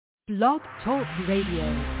Blog Talk Radio.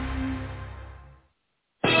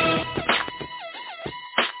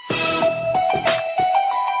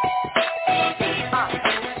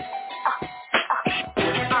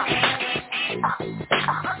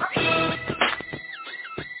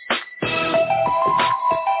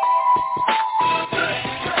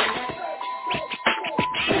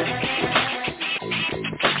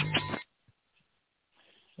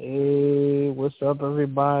 Hey, what's up,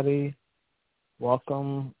 everybody?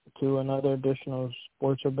 Welcome to another edition of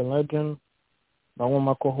Sports Urban Legend. I'm with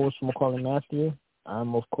my co-host, Macaulay Matthew.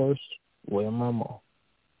 I'm, of course, William Mamo.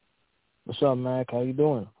 What's up, Mac? How you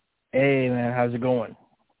doing? Hey, man. How's it going?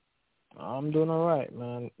 I'm doing all right,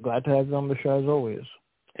 man. Glad to have you on the show, as always.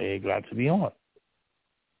 Hey, glad to be on.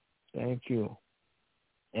 Thank you.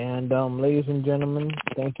 And, ladies and gentlemen,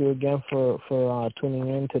 thank you again for tuning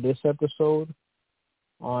in to this episode.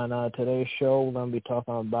 On today's show, we're going to be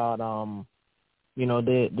talking about,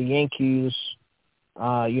 the Yankees,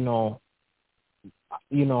 hot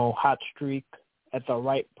streak at the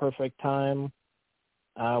right, perfect time.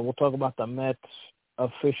 We'll talk about the Mets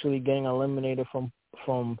officially getting eliminated from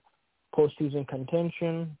postseason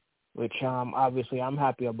contention, which obviously I'm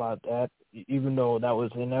happy about that, even though that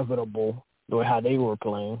was inevitable, the way how they were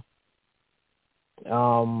playing.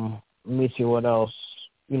 Let me see what else.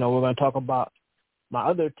 We're going to talk about my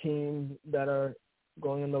other team that are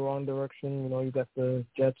going in the wrong direction. You got the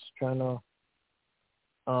Jets trying to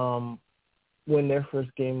win their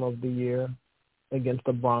first game of the year against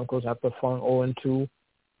the Broncos after falling 0-2.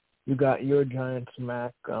 You got your Giants,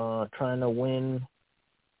 Mac, trying to win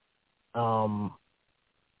tomorrow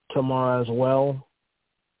as well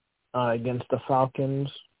against the Falcons.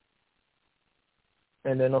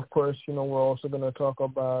 And then, of course, we're also going to talk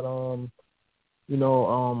about,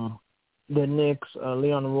 the Knicks.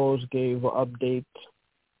 Leon Rose gave an update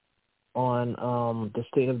on the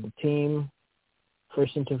state of the team.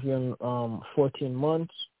 First interview in 14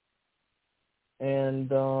 months. And,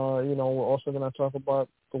 we're also going to talk about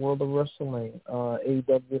the world of wrestling.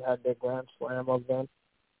 AEW had their Grand Slam event.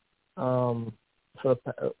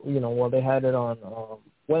 They had it on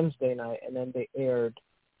Wednesday night, and then they aired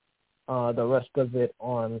the rest of it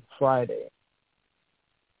on Friday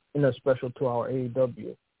in a special 2-hour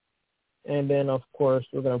AEW. And then, of course,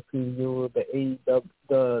 we're going to preview the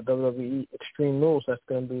WWE Extreme Rules. That's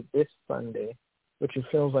going to be this Sunday, which it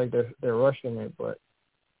feels like they're rushing it, but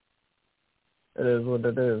it is what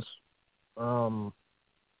it is. We'll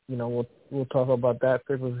talk about that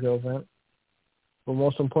pay-per-view event. But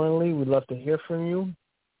most importantly, we'd love to hear from you.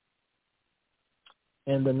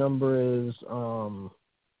 And the number is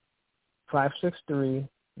 563-999-3529.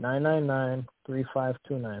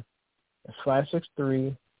 It's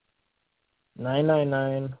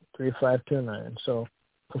 563-999-3529. So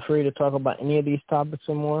feel free to talk about any of these topics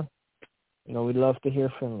and more. We'd love to hear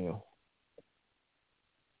from you.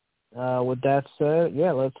 With that said,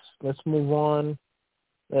 let's move on.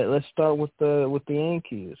 Let's start with the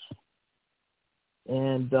Yankees.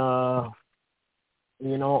 And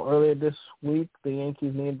earlier this week, the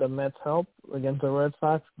Yankees needed the Mets' help against the Red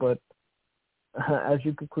Sox, but as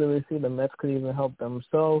you could clearly see, the Mets could even help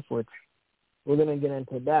themselves, which we're going to get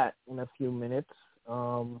into that in a few minutes.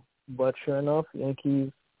 But sure enough,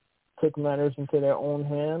 Yankees took matters into their own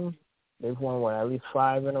hands. They've won, at least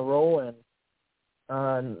 5 in a row,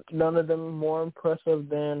 and none of them more impressive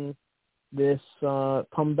than this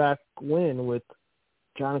comeback win with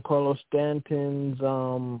Giancarlo Stanton's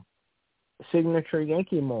signature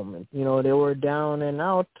Yankee moment. They were down and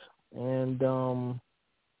out, and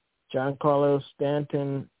Giancarlo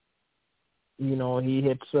Stanton, he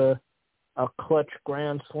hits a clutch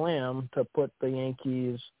grand slam to put the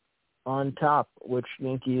Yankees on top, which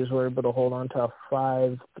Yankees were able to hold on to a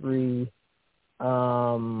 5-3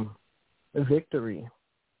 victory.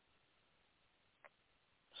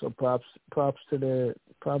 So props to the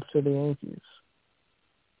Yankees.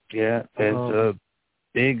 Yeah, it's a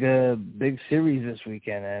big series this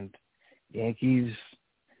weekend, and Yankees,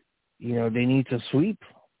 they need to sweep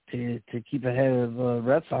to keep ahead of the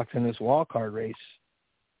Red Sox in this wild card race,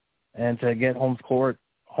 and to get home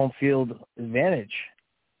field advantage.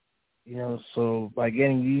 So by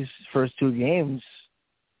getting these first 2 games,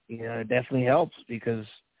 it definitely helps, because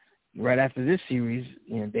right after this series,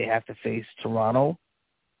 they have to face Toronto,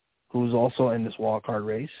 who's also in this wild card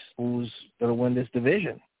race, who's going to win this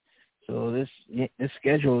division. So this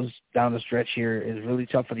schedule is down the stretch here is really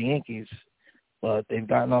tough for the Yankees, but they've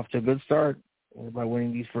gotten off to a good start by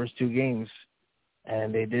winning these first 2 games,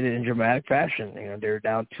 and they did it in dramatic fashion. They're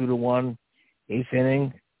down 2-1, 8th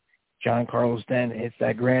inning. Giancarlo Stanton hits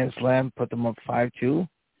that grand slam, put them up 5-2,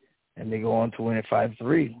 and they go on to win it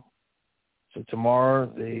 5-3. So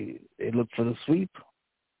tomorrow they look for the sweep.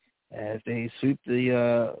 And if they sweep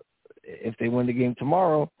if they win the game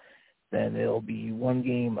tomorrow, then it'll be one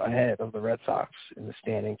game ahead of the Red Sox in the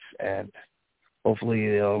standings, and hopefully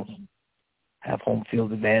they'll have home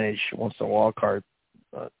field advantage once the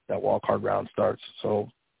that wild card round starts. So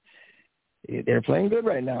they're playing good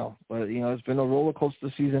right now, but it's been a roller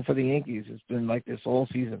coaster season for the Yankees. It's been like this all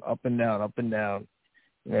season, up and down, up and down.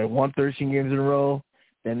 They won 13 games in a row,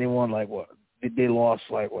 then they won they lost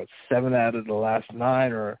 7 out of the last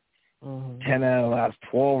 9 or 10 out of the last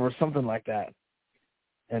 12 or something like that.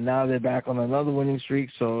 And now they're back on another winning streak.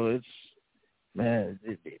 So it's, man,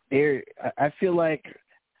 I feel like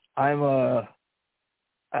I'm a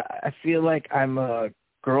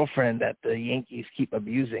girlfriend that the Yankees keep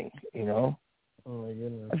abusing, Oh my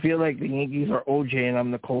goodness. I feel like the Yankees are OJ and I'm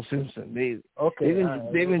Nicole Simpson. They've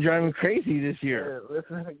been driving me crazy this year. Let's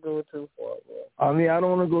not go too far, bro. I mean, I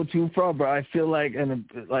don't want to go too far, but I feel like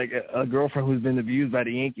a girlfriend who's been abused by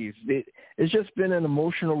the Yankees. It's just been an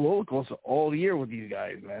emotional roller coaster all year with these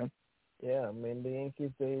guys, man. Yeah, I mean the Yankees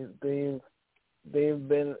they've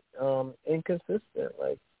been inconsistent.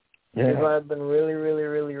 They've either been really, really,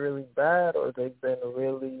 really, really bad, or they've been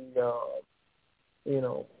really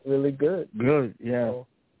really good. Good, yeah. So,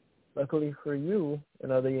 luckily for you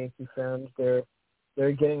and other Yankee fans, they're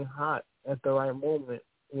getting hot at the right moment.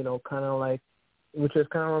 Kind of which is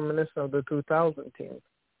kind of reminiscent of the 2000 team.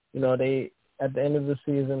 They at the end of the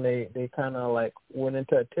season they kind of went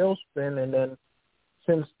into a tailspin, and then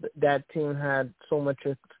since that team had so much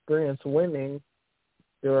experience winning,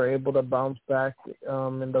 they were able to bounce back at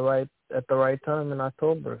the right time in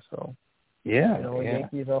October. So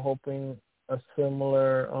Yankees are hoping a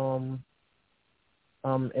similar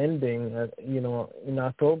ending in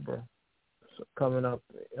October, coming up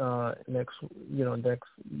next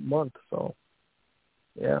month. So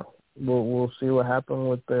we'll see what happens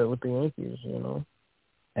with the Yankees.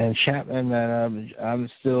 And Chapman, man,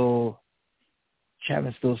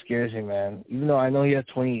 Chapman still scares me, man. Even though I know he has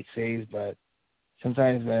 28 saves, but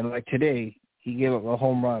sometimes, man, like today, he gave up a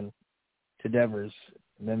home run to Devers,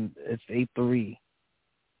 and then it's 8-3.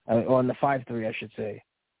 On the 5-3, I should say.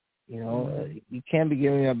 You can't be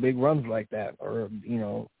giving up big runs like that, or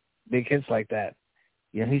big hits like that.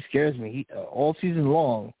 He scares me. All season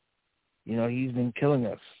long, he's been killing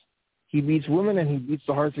us. He beats women and he beats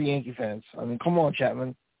the hearts of Yankee fans. I mean, come on,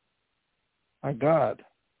 Chapman. My God.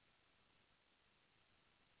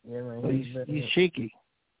 Yeah, man. He's shaky.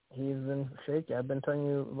 He's been shaky. I've been telling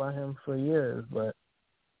you about him for years, but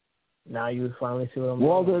now you finally see what I'm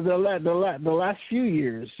talking about. Well, the last few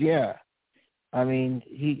years, yeah. I mean,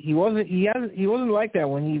 he wasn't like that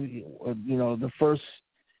when he the first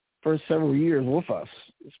several years with us.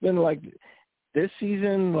 It's been like this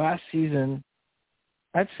season, last season.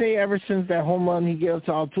 I'd say ever since that home run he gave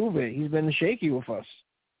to Altuve, he's been shaky with us.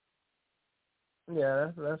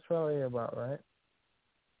 Yeah, that's probably about right.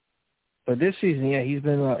 But this season, yeah, he's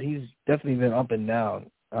definitely been up and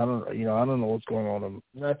down. I don't know what's going on with him.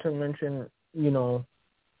 Not to mention,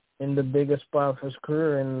 in the biggest spot of his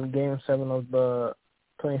career in Game 7 of the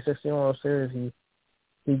 2016 World Series,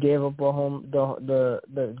 he gave up the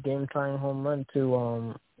game-tying home run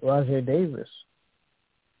to Rajay Davis.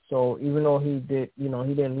 So even though he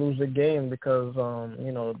didn't lose the game because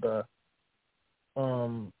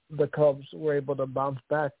the Cubs were able to bounce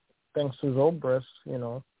back thanks to Zobrist,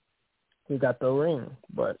 he got the ring.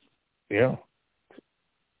 But yeah.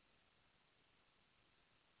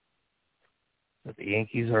 But the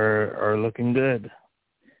Yankees are looking good.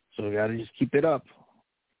 So we got to just keep it up.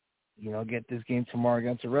 Get this game tomorrow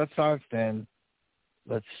against the Red Sox, then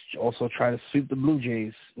let's also try to sweep the Blue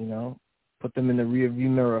Jays, put them in the rearview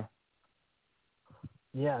mirror.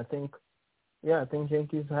 Yeah, I think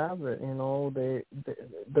Yankees have it. The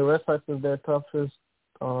Red Sox is their toughest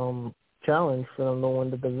challenge for them to win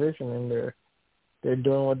the division, and they're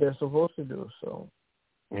doing what they're supposed to do. So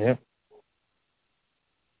yeah.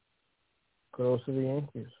 Kudos to the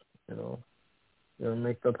Yankees. They'll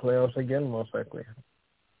make the playoffs again, most likely.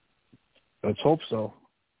 Let's hope so.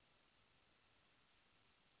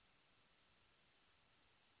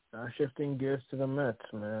 Shifting gears to the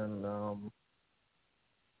Mets, man.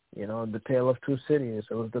 The tale of two cities.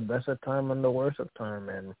 It was the best of time and the worst of time,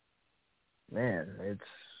 and man, it's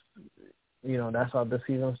that's how the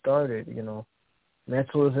season started.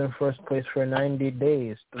 Mets was in first place for 90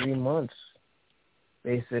 days, 3 months.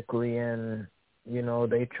 Basically, and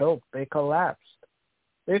they choked, they collapsed.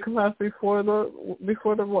 They collapsed before the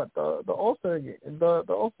All-Star game, the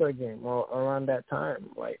All-Star game, or around that time.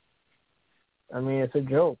 It's a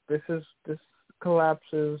joke. This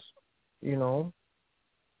collapse is,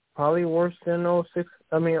 probably worse than '07,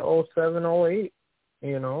 '08.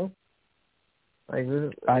 You know, like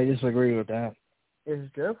I disagree with that.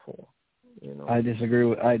 It's dreadful. You know, I disagree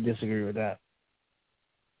with that.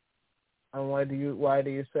 And why do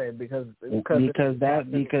you say? Because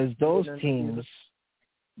those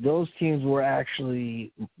teams were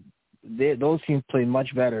actually those teams played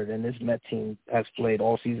much better than this Met team has played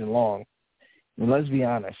all season long. And let's be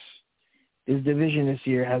honest, this division this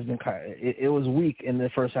year has been it was weak in the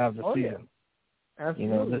first half of the season. Yeah. Absolutely. You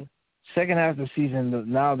know, the second half of the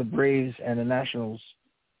season, now the Braves and the Nationals,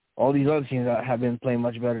 all these other teams have been playing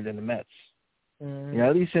much better than the Mets. Mm-hmm. You know,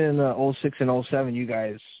 at least in 06 and 07, you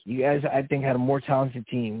guys, I think, had a more talented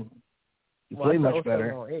team. You played much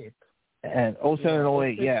better. 08. And 07 and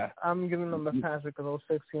 08, yeah. I'm giving them the pass because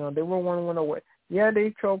 06, you know, they were 1 win away. Yeah,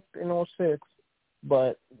 they choked in 06,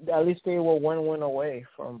 but at least they were 1 win away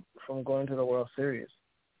from going to the World Series.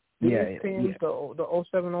 These teams, the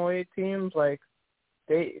 07, 08 teams, like,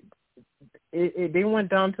 they went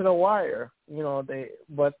down to the wire, you know.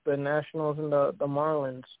 But the Nationals and the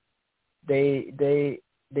Marlins, they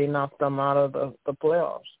knocked them out of the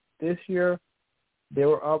playoffs. This year, they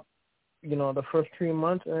were up, you know, the first 3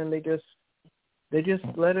 months, and they just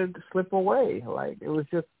let it slip away. Like, it was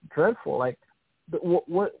just dreadful. Like,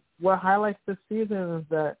 what highlights this season is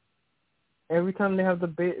that every time they have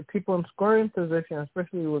the people in scoring position,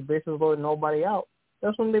 especially with bases loaded, nobody out,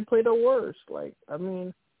 that's when they play the worst. Like, I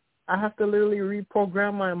mean, I have to literally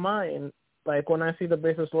reprogram my mind, like, when I see the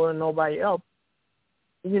bases loaded, nobody out,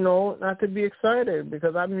 you know, not to be excited,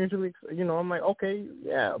 because I'm usually, you know, I'm like, okay,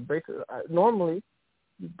 yeah, bases. Normally,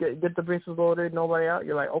 you get the bases loaded, nobody out.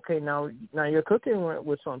 You're like, okay, now you're cooking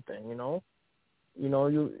with something, you know. You know,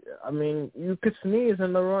 you could sneeze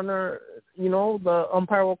and the runner, you know, the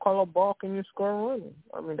umpire will call a balk and you score a run.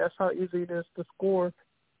 I mean, that's how easy it is to score,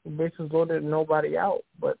 bases loaded, nobody out.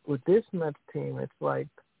 But with this Mets team, it's like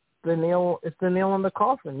the nail in the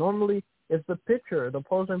coffin. Normally, it's the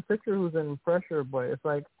opposing pitcher who's in pressure, but it's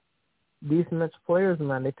like these Mets players,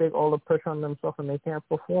 man, they take all the pressure on themselves and they can't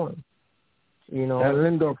perform. You know, that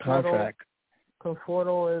Lindor contract.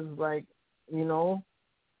 Conforto is like, you know,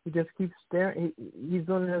 he just keeps staring. He's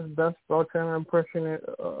doing his best Beltran impression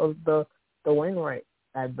of the Wainwright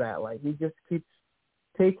at bat. Like, he just keeps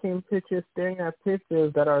taking pitches, staring at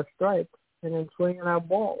pitches that are strikes, and then swinging at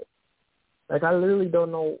balls. Like, I literally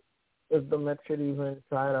don't know if the Mets should even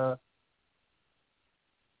try to,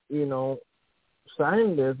 you know,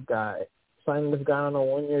 sign this guy on a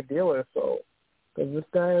 1-year deal or so. Because this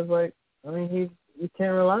guy is like, I mean, you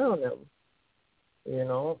can't rely on him. You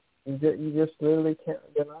know, you just literally can't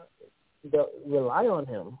rely on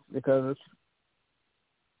him, because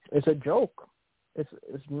it's a joke. It's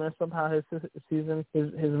messed up how his season,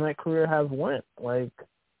 his Met career has went. Like,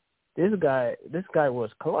 this guy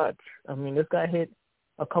was clutch. I mean, this guy hit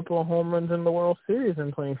a couple of home runs in the World Series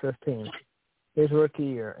in 2015, his rookie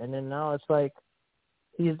year, and then now it's like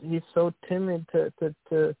he's so timid to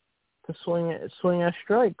swing at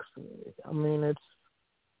strikes. I mean, it's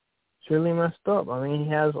really messed up. I mean, he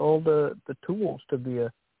has all the tools to be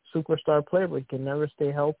a superstar player, but he can never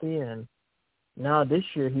stay healthy. And now this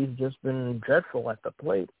year, he's just been dreadful at the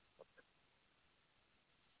plate.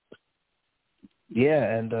 Yeah,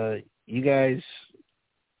 and you guys,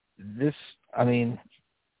 this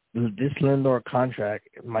Lindor contract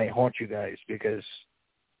might haunt you guys, because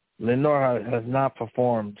Lindor has not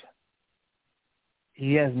performed.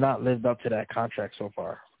 He has not lived up to that contract so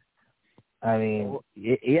far. I mean,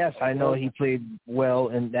 yes, I know he played well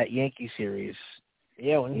in that Yankee series.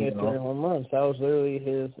 Yeah, when he hit 3 home runs, that was literally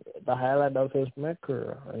the highlight of his Met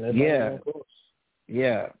career. And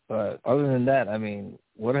yeah, but other than that, I mean,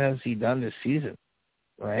 what has he done this season?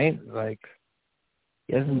 Right? Like,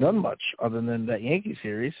 he hasn't done much other than that Yankee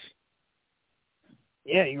series.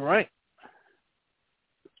 Yeah, you're right.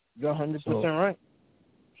 You're 100% right.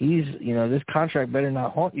 He's, you know, this contract better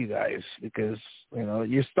not haunt you guys, because, you know,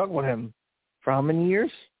 you're stuck with him for how many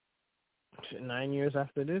years? 9 years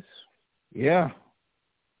after this. Yeah.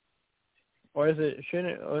 Or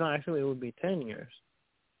no, actually it would be 10 years,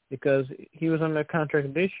 because he was under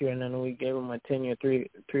contract this year, and then we gave him a 10-year,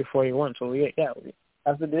 $341. So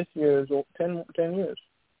after this year is 10 years.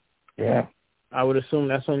 Yeah. I would assume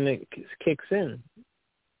that's when it kicks in.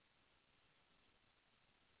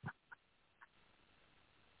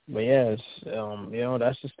 But yeah, it's, you know,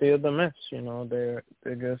 that's the state of the Mets. You know, they're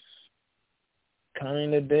just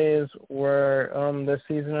counting the days where the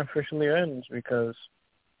season officially ends, because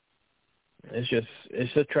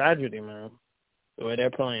it's a tragedy, man, the way they're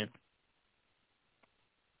playing.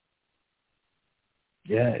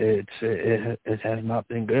 Yeah, it has not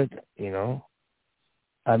been good, you know.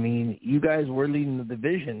 I mean, you guys were leading the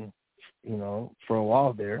division, for a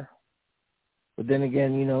while there. But then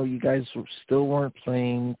again, you guys still weren't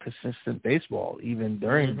playing consistent baseball even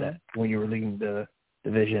during that when you were leading the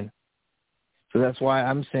division. So that's why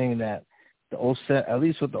I'm saying that at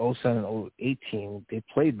least with the 07 08 team, they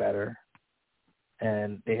played better,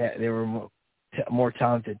 and they were a more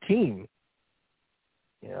talented team.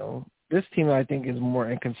 This team I think is more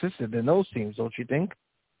inconsistent than those teams, don't you think?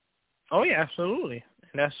 Oh yeah, absolutely.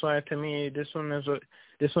 And that's why to me this one is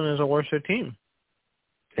a worse team.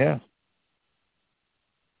 Yeah.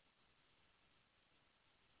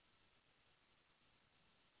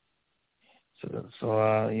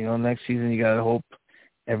 So next season you gotta hope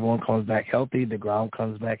everyone comes back healthy. The ground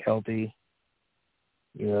comes back healthy.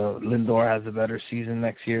 Lindor has a better season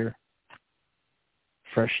next year.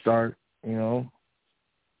 Fresh start, and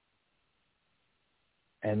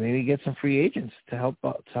maybe get some free agents to help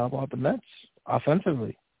out the Mets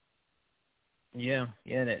offensively. Yeah.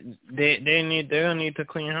 They're gonna need to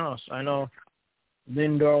clean house. I know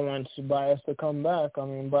Lindor wants Baez to come back. I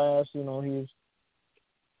mean, Baez, he's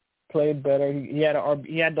played better. He had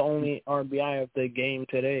the only RBI of the game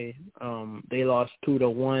today. They lost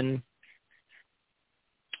 2-1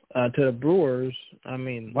 to the Brewers. I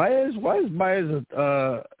mean, why is Baez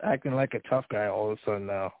acting like a tough guy all of a sudden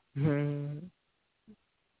now?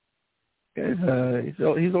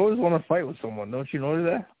 He's always want to fight with someone. Don't you know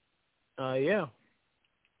that? Yeah.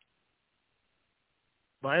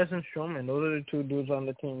 Baez and Stroman, those are the two dudes on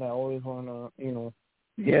the team that always want to,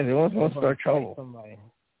 Yeah, they always want to start trouble. Somebody.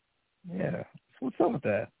 Yeah. What's up with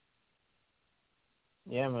that?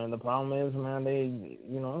 Yeah, man. The problem is, man, they,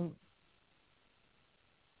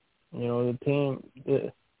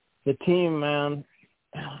 the team, man,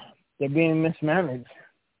 they're being mismanaged.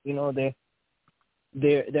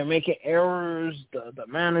 They're making errors. The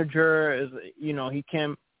manager is, he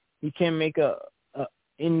can't make an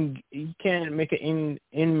in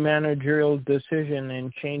managerial decision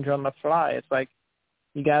and change on the fly. It's like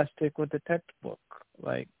you gotta stick with the textbook.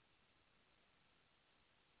 Like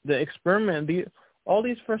the experiment, all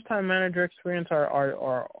these first time manager experience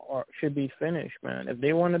are should be finished, man. If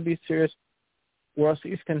they want to be serious World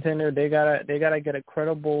Series contender, they gotta get a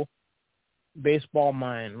credible baseball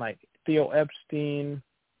mind like Theo Epstein,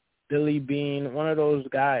 Billy Bean, one of those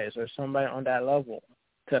guys or somebody on that level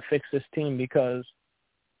to fix this team, because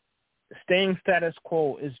staying status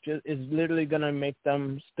quo is literally gonna make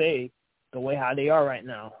them stay the way how they are right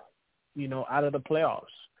now, out of the playoffs.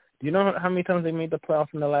 Do you know how many times they made the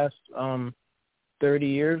playoffs in the last 30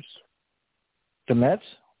 years? The Mets?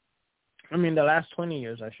 I mean, the last 20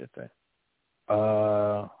 years, I should say.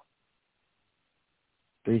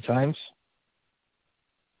 3 times?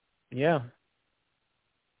 Yeah.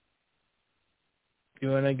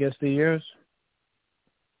 You want to guess the years?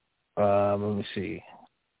 Let me see.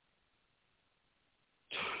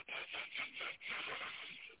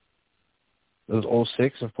 It was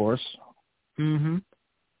 06, of course. Mm-hmm.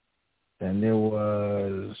 Then there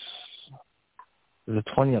was it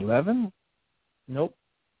 2011? Nope.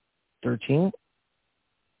 13?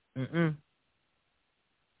 Mm-mm.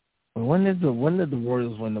 When did the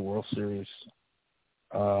Warriors win the World Series?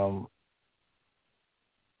 What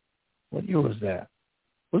year was that?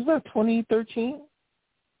 Was that 2013?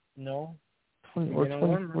 No.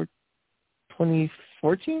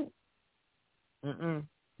 2014? Mm-mm.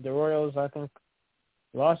 The Royals, I think,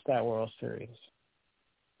 lost that World Series.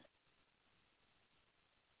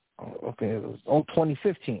 Oh, okay, it was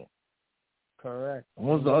 2015. Correct.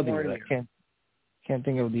 What was the other year? I can't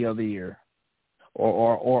think of the other year.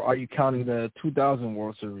 Or are you counting the 2000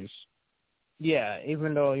 World Series? Yeah,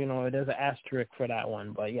 even though, there's an asterisk for that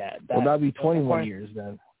one, but yeah. Well, that'd be 21 years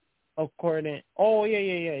then. Yeah,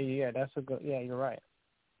 that's a good, you're right.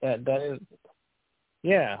 That is,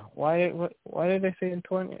 yeah. Why did they say in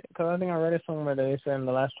 20? Because I think I read it somewhere that they said in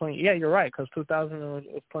the last 20. Yeah, you're right, because 2000 was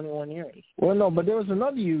 21 years. Well, no, but there was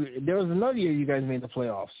another year you guys made the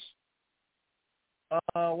playoffs.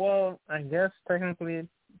 Well, I guess technically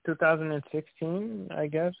 2016, I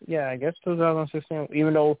guess. Yeah, I guess 2016,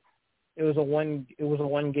 even though it was a one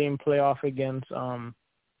game playoff against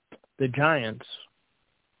the Giants.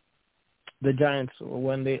 The Giants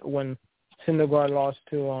when Syndergaard lost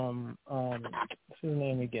to what's his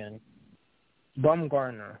name again?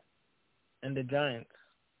 Bumgarner and the Giants.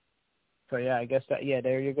 So yeah, I guess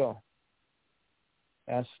there you go.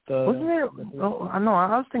 That's the. Wasn't there? I know.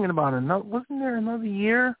 I was thinking about it. Wasn't there another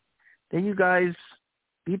year that you guys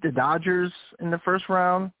beat the Dodgers in the first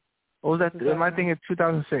round? Or was that? Am I thinking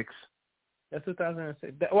 2006? That's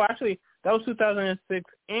 2006. Well, actually, that was 2006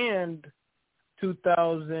 and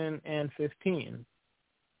 2015.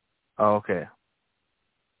 Oh, okay.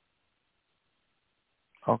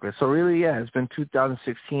 Okay, so really, yeah, it's been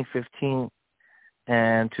 2016, 15,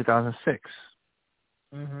 and 2006.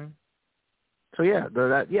 Mhm. So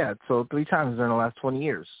so 3 times in the last 20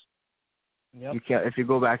 years. Yep. You can't if you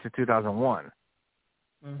go back to 2001.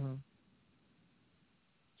 Mhm.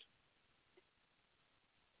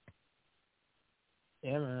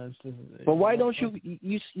 Yeah, man. It's just, But why don't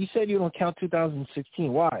you said you don't count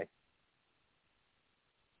 2016? Why?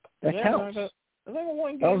 That counts. Like a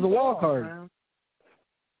one game. That was the wild card. Man.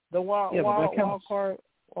 The wild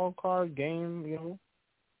card game. You know,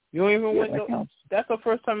 you don't even win. That counts. That's the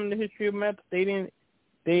first time in the history of Mets they didn't.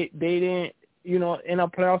 You know, in a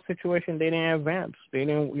playoff situation, they didn't advance. They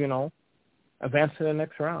didn't, you know, advance to the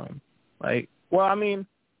next round. Like, well, I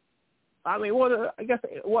guess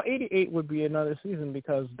 88 would be another season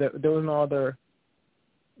because there was no other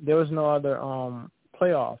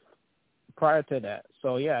playoff prior to that.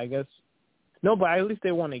 So yeah, I guess no, but at least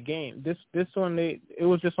they won a game. This one it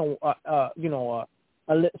was just a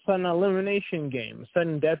sudden elimination game,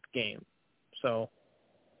 sudden death game. So,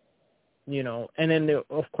 you know, and then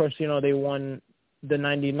of course, you know, they won the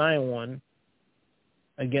 99 one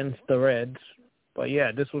against the Reds. But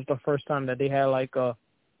yeah, this was the first time that they had like a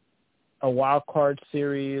wild card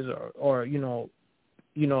series or you know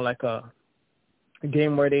like a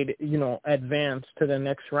game where they, you know, advanced to the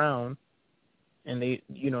next round and they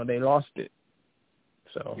lost it.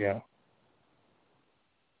 So yeah.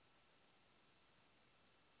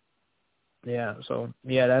 Yeah, so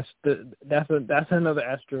yeah, that's another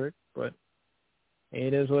asterisk, but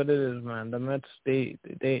it is what it is, man. The Mets they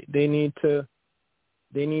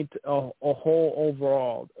need a whole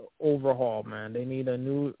overhaul, man. They need a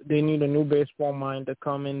new baseball mind to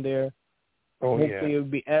come in there. Oh, Hopefully it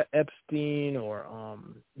would be Epstein or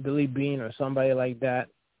Billy Bean or somebody like that.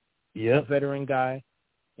 Yeah. A veteran guy.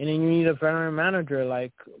 And then you need a veteran manager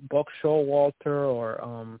like Buck Showalter or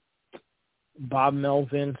Bob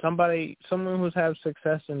Melvin, someone who's had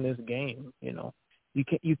success in this game. You know, you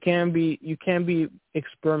can't be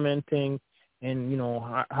experimenting and, you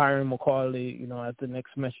know, hiring McCauley, you know, as the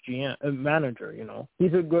next Mets GM manager. You know,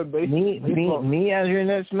 he's a good baseball. Me as your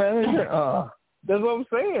next manager. That's what I'm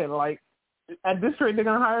saying. Like at this rate, they're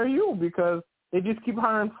gonna hire you because they just keep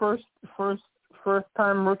hiring first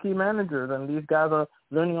time rookie managers, and these guys are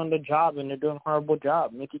learning on the job and they're doing a horrible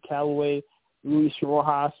job. Mickey Callaway, Luis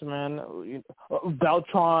Rojas, man,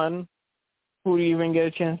 Beltran, who didn't even get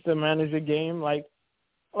a chance to manage a game. Like,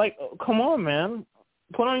 come on, man.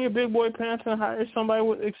 Put on your big boy pants and hire somebody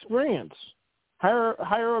with experience.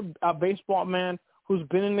 Hire a baseball man who's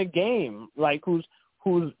been in the game, like who's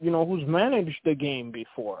managed the game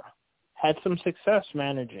before, had some success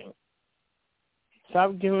managing.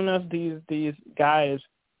 Stop giving us these guys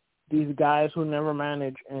who never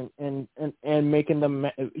manage and making them,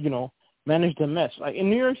 you know, manage the mess. Like in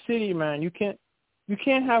New York City, man, you can't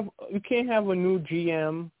have a new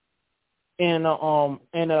GM and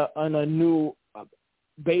a new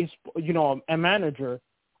baseball, you know, a manager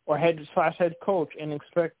or head coach and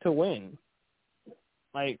expect to win.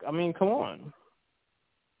 Like, I mean, come on.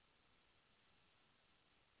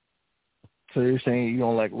 So you're saying you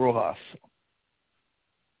don't like Rojas?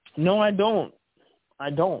 No, I don't.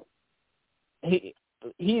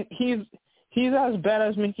 He's as bad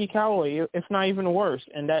as Mickey Callaway, if not even worse,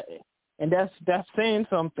 and that's saying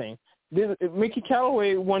something. Mickey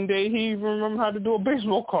Callaway, one day he even remembered how to do a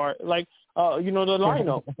baseball card, like you know, the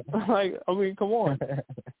lineup. Like, I mean, come on.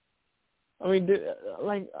 I mean,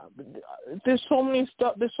 like, there's so many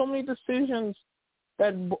decisions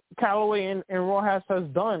that Callaway and Rojas has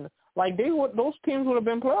done. Like those teams would have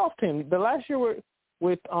been playoff teams. The last year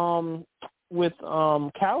with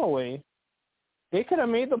Callaway, they could have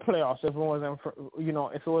made the playoffs if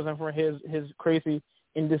it wasn't for his crazy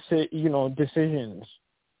decisions.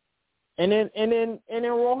 And then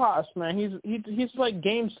Rojas, man, he's like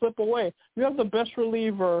game slip away. You have the best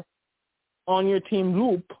reliever on your team,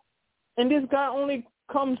 Loop, and this guy only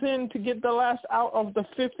comes in to get the last out of the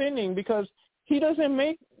 5th inning because he doesn't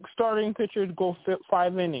make starting pitchers go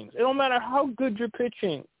 5 innings. It don't matter how good you're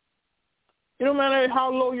pitching. It don't matter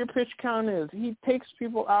how low your pitch count is. He takes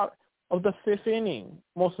people out of the 5th inning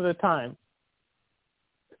most of the time.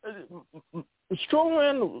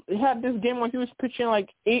 Stroman had this game where he was pitching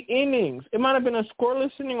like 8 innings. It might have been a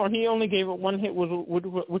scoreless inning, or he only gave it 1 hit,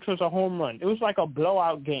 which was a home run. It was like a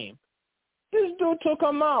blowout game. This dude took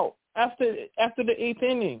him out after the 8th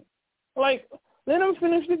inning. Like, let him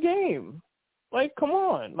finish the game. Like, come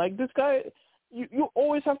on. Like, this guy, you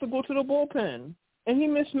always have to go to the bullpen. And he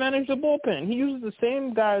mismanaged the bullpen. He uses the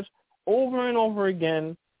same guys over and over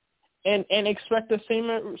again. and expect the same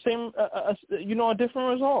a different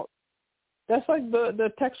result. That's like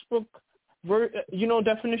the textbook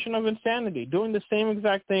definition of insanity, doing the same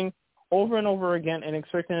exact thing over and over again and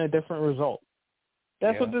expecting a different result.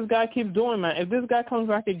 That's what this guy keeps doing, man. If this guy comes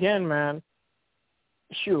back again, man,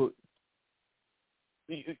 shoot,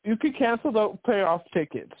 you could cancel the playoff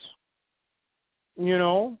tickets.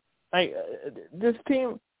 Like this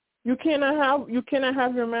team, you cannot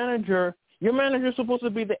have your manager. Your manager is supposed to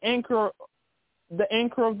be the anchor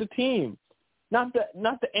of the team, not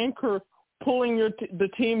the anchor pulling the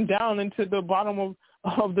team down into the bottom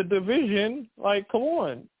of the division. Like, come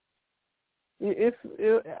on.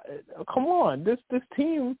 Come on. This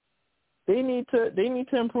team, they need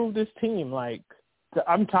to improve this team. Like,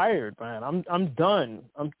 I'm tired, man. I'm done.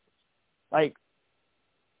 I'm like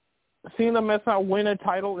seeing the Mets not win a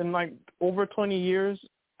title in like over 20 years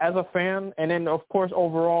as a fan, and then of course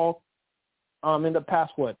overall, in the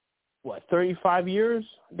past 35 years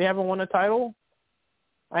they haven't won a title.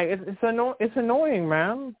 Like it's annoying,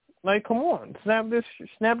 man. Like, come on, snap this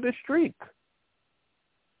streak.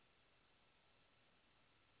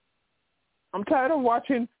 I'm tired of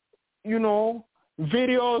watching,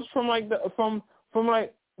 videos from like from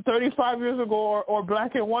 35 years ago or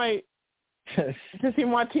black and white to see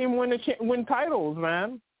my team win titles,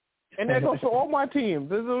 man. And that goes for all my teams.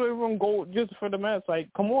 This doesn't even go just for the Mets. Like,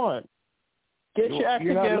 come on, get your act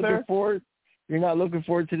together. You're not looking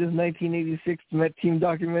forward to this 1986 Met team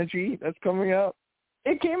documentary that's coming out?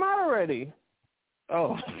 It came out already.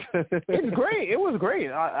 Oh, it's great. It was great.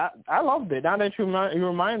 I loved it. Now that you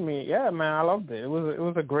remind me, yeah, man, I loved it. It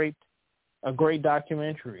was a great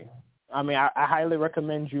documentary. I mean, I highly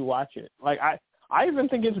recommend you watch it. Like I even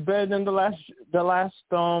think it's better than the last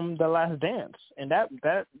Dance, and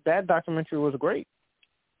that documentary was great.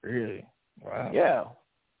 Really? Wow. Yeah.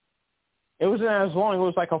 It wasn't as long. It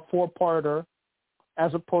was like a 4-parter,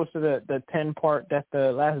 as opposed to the 10-part that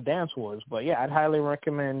the Last Dance was. But yeah, I'd highly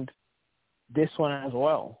recommend this one as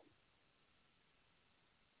well.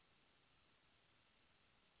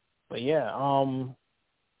 But yeah,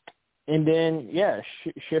 and then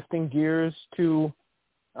shifting gears to,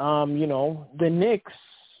 the Knicks.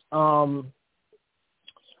 Leon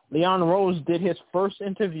Rose did his first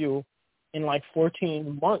interview in like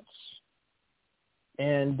 14 months.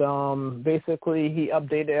 And basically he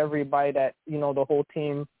updated everybody that, the whole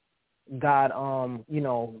team got,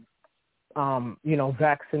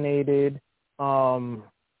 vaccinated.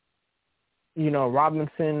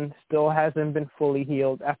 Robinson still hasn't been fully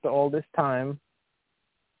healed after all this time.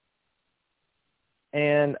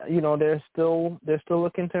 And, they're still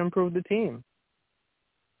looking to improve the team.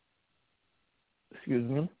 Excuse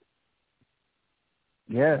me.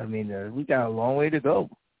 Yeah, I mean, we got a long way to go,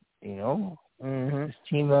 Mm-hmm. This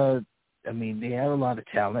team, they have a lot of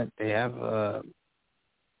talent. They have,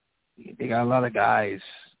 they got a lot of guys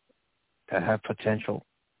that have potential.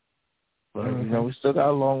 But, we still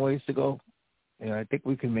got a long ways to go. I think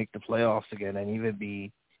we can make the playoffs again and even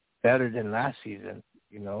be better than last season,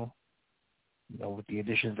 with the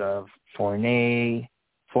additions of Fournier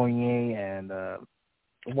and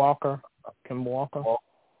Walker, Kemba Walker.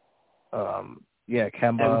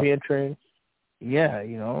 Kemba. And Beatrice. Yeah,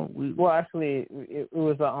 actually, it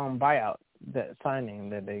was a buyout, that signing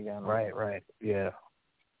that they got. Right, yeah.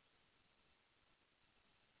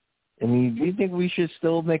 I mean, do you think we should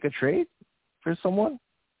still make a trade for someone?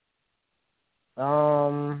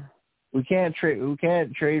 We can't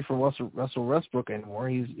trade for Russell Westbrook anymore.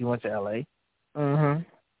 He went to LA. Mhm.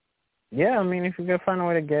 Yeah, I mean, if you can find a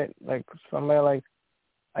way to get like somebody like,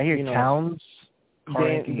 I hear Towns.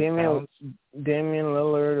 Damian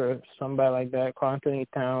Lillard or somebody like that, Karl Anthony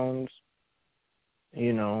Towns.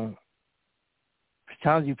 For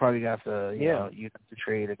Towns, you probably have to, you have to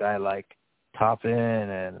trade a guy like Toppin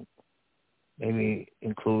and maybe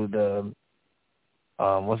include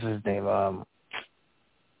what's his name?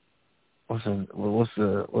 What's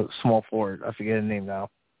the small forward? I forget his name now.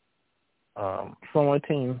 From what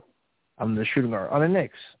team? I'm the shooting guard on the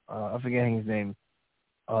Knicks. I'm forgetting his name.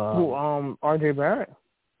 R.J. Barrett.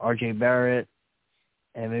 R.J. Barrett,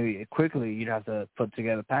 and maybe quickly you'd have to put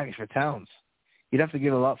together a package for Towns. You'd have to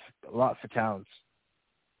give a lot for Towns.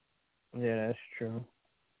 Yeah, that's true.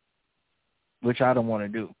 Which I don't want to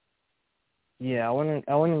do. Yeah, I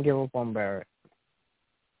wouldn't give up on Barrett.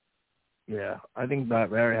 Yeah, I think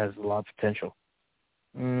Barrett has a lot of potential.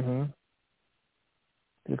 Mhm.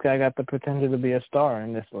 This guy got the potential to be a star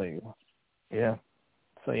in this league. Yeah.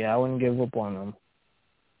 So yeah, I wouldn't give up on him.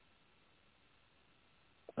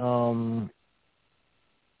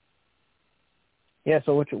 Yeah.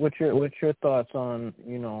 So what's your thoughts on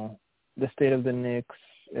the state of the Knicks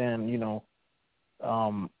and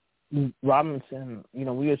Robinson,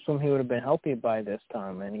 we assumed he would have been healthy by this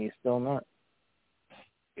time, and he's still not.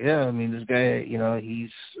 Yeah, I mean, this guy,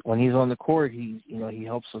 when he's on the court, he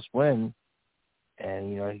helps us win,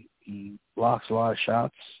 and he blocks a lot of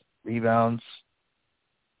shots, rebounds,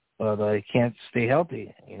 but he can't stay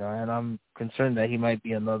healthy, and I'm concerned that he might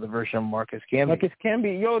be another version of Marcus Camby. Marcus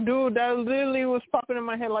Camby, yo, dude, that literally was popping in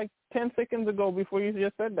my head like 10 seconds ago before you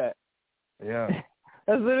just said that. Yeah.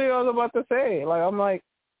 That's literally what I was about to say. Like, I'm like,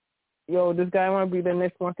 yo, this guy might be the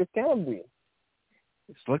next Marcus Camby.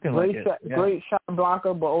 It's looking like it. Great shot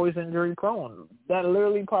blocker, but always injury prone. That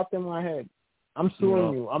literally popped in my head. I'm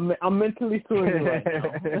suing you. I'm mentally suing you right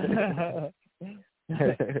now.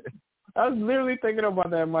 I was literally thinking about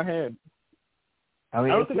that in my head. I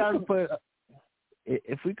mean,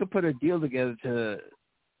 if we could put a deal together to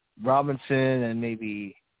Robinson and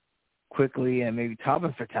maybe Quickly and maybe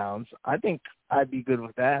Toppin for Towns, I think I'd be good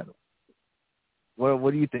with that.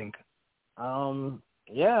 What do you think?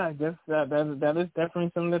 Yeah, I guess that is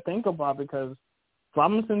definitely something to think about because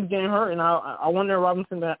Robinson's getting hurt, and I wonder if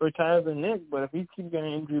Robinson retires the Knicks. But if he keeps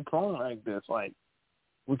getting injury prone like this, like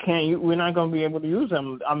we're not going to be able to use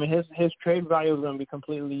him. I mean, his trade value is going to be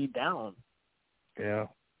completely down. Yeah.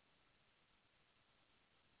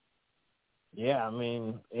 Yeah, I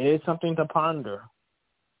mean, it is something to ponder,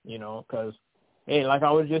 because hey, like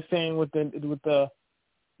I was just saying with the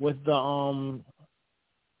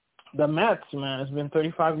Mets, man, it's been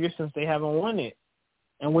 35 years since they haven't won it.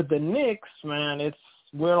 And with the Knicks, man,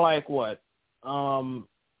 we're like what?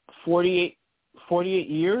 48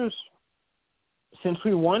 years since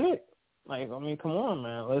we won it? Like, I mean, come on,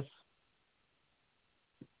 man. Let's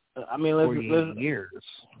 48 years.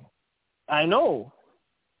 I know.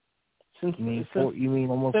 You mean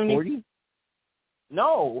almost 40?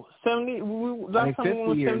 No, 70. Last time we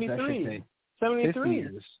won 73. 73 50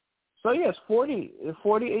 years. So yes, 48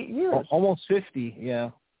 years. Almost 50,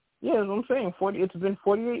 yeah. Yeah, that's what I'm saying. It's been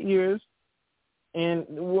 48 years, and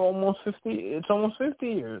we're almost 50. It's almost 50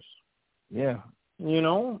 years. Yeah. We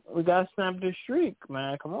gotta snap this streak,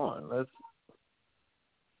 man. Come on,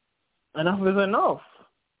 enough is enough.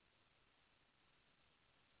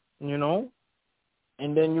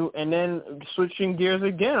 And then switching gears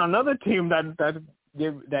again, another team that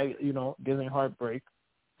gives me heartbreak.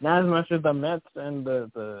 Not as much as the Mets and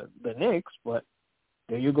the Knicks, but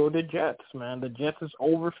there you go, the Jets, man. The Jets is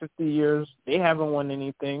over 50 years. They haven't won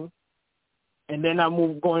anything. And then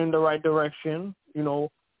going in the right direction,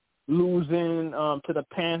 losing to the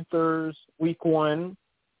Panthers week 1.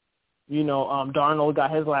 Darnold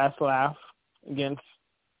got his last laugh against,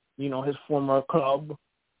 his former club.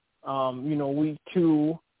 Week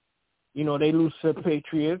 2, they lose to the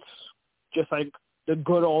Patriots, just like the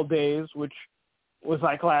good old days, which was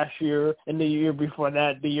like last year and the year before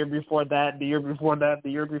that, the year before that, the year before that,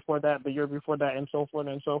 the year before that, the year before that, and so forth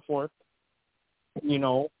and so forth.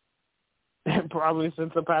 Probably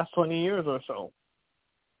since the past 20 years or so,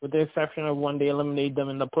 with the exception of when they eliminated them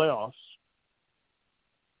in the playoffs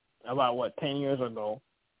about, 10 years ago.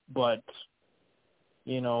 But,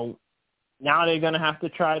 now they're going to have to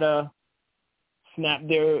try to snap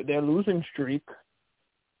their losing streak,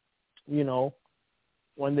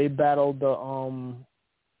 when they battled the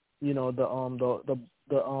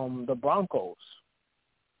Broncos.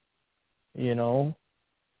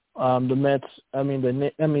 The Mets,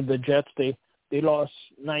 the Jets, they lost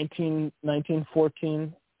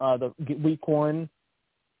 19-14 the week 1,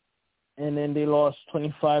 and then they lost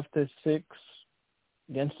 25-6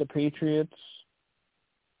 against the Patriots.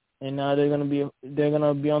 And now they're gonna be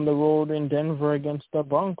on the road in Denver against the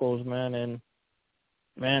Broncos, man. And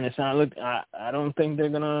man, it's not look. I don't think they're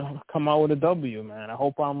gonna come out with a W, man. I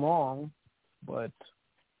hope I'm wrong, but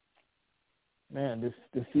man, this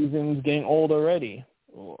season's getting old already.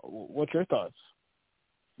 What's your thoughts?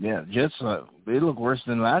 Yeah, Jets, they look worse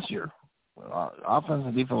than last year. Offense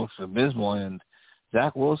and defense looks abysmal, and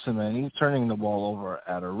Zach Wilson, man, he's turning the ball over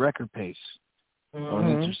at a record pace. Throwing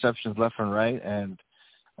interceptions left and right, and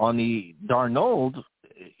on the Darnold,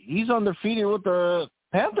 he's undefeated with the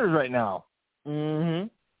Panthers right now. Mm-hmm.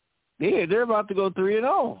 They're about to go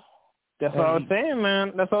 3-0. That's what I was saying,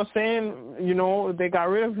 man. That's what I was saying. They got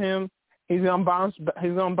rid of him. He's gonna bounce.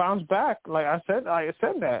 He's gonna bounce back. Like I said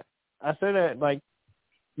that. Like,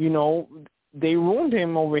 they ruined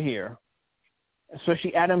him over here.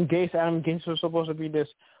 Especially Adam Gase. Adam Gase was supposed to be this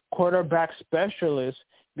quarterback specialist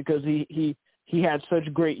because he had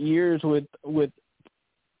such great years with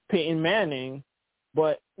Peyton Manning,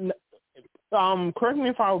 but correct me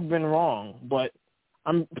if I've been wrong, but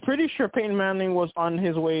I'm pretty sure Peyton Manning was on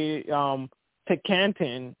his way to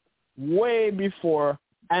Canton way before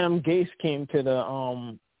Adam Gase came to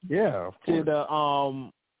the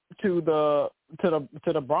to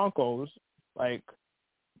the Broncos. Like,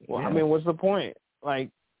 well, I mean, what's the point? Like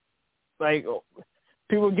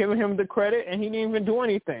people giving him the credit, and he didn't even do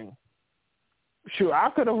anything. Sure, I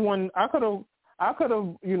could have won. I could have,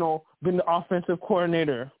 been the offensive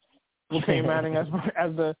coordinator with Peyton Manning as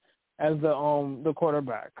the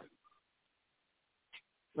quarterback.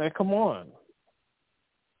 Like, come on.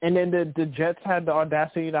 And then the Jets had the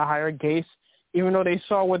audacity to hire Gase, even though they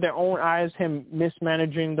saw with their own eyes him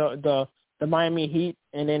mismanaging the Miami Heat,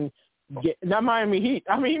 and then not Miami Heat.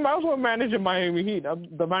 I mean, he might as well manage the Miami Heat,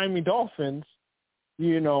 the Miami Dolphins,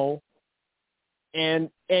 and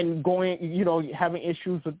going, having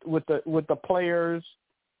issues with the players,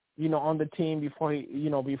 on the team before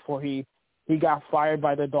he got fired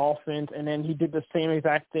by the Dolphins, and then he did the same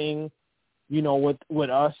exact thing, with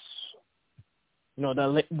us.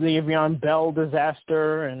 The Le'Veon Bell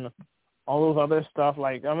disaster and all those other stuff.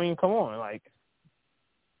 Like, I mean, come on, like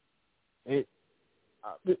it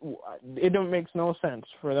don't make no sense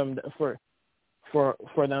for them for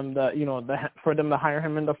them to hire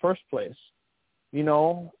him in the first place.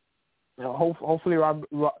 Hopefully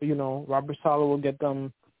Robert Saleh will get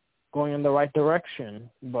them going in the right direction.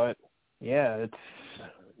 But yeah, it's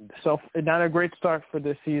not a great start for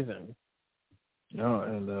this season. No,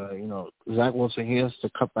 and Zach Wilson, he has to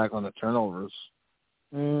cut back on the turnovers.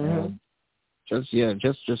 Mm-hmm. And just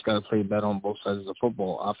got to play better on both sides of the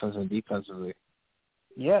football, offense and defensively.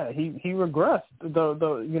 Yeah, he regressed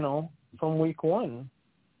from week one.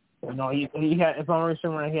 He had, if I'm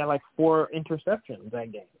remembering, he had like 4 interceptions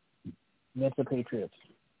that game against the Patriots.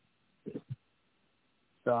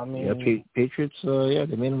 So I mean, Patriots, they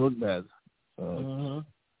made him look bad. Mm-hmm.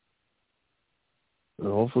 So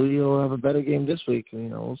hopefully he'll have a better game this week.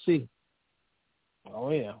 We'll see. Oh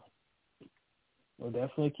yeah, we'll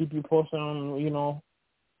definitely keep you posted on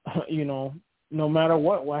no matter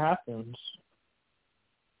what happens.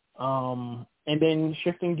 And then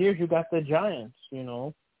shifting gears, you got the Giants.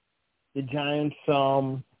 The Giants.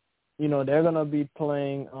 They're gonna be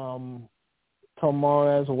playing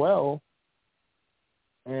tomorrow as well,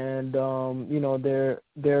 and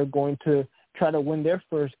they're going to try to win their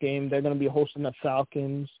first game. They're going to be hosting the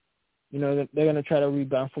Falcons. They're going to try to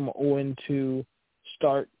rebound from an 0-2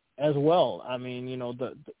 start as well. I mean,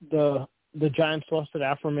 the Giants lost to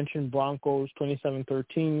the aforementioned Broncos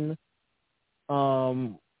 27-13.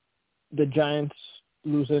 The Giants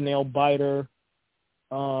lose a nail biter.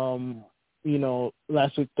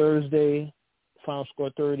 Last week Thursday, final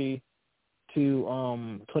score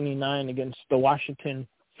 30-29 against the Washington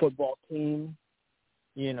football team.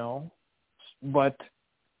 But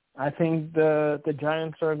I think the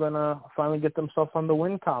Giants are going to finally get themselves on the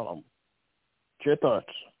win column. What's your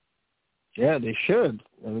thoughts? Yeah, they should.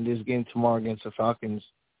 I mean, this game tomorrow against the Falcons,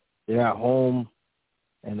 they're at home,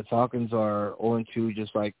 and the Falcons are 0-2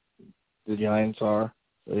 just like the Giants are.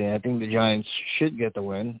 So, I think the Giants should get the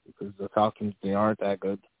win because the Falcons, they aren't that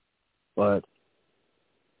good. But,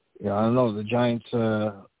 I don't know. The Giants,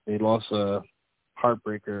 they lost a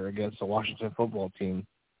heartbreaker against the Washington football team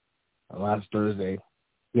last Thursday,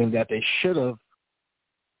 game that they could have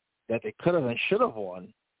and should have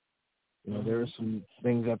won. There were some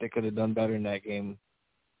things that they could have done better in that game,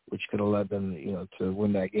 which could have led them, to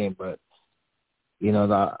win that game. But,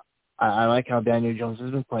 I like how Daniel Jones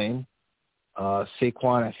has been playing.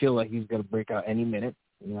 Saquon, I feel like he's going to break out any minute,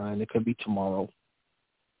 and it could be tomorrow.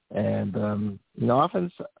 And, the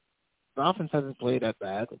offense hasn't played that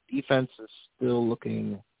bad. The defense is still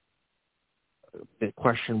looking a bit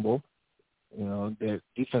questionable. Their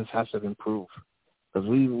defense has to improve because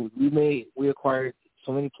we acquired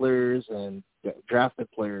so many players and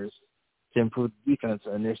drafted players to improve the defense,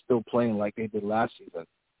 and they're still playing like they did last season.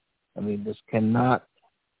 I mean, this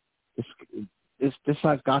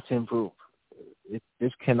has got to improve.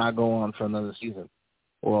 This cannot go on for another season,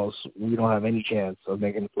 or else we don't have any chance of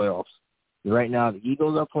making the playoffs. Right now, the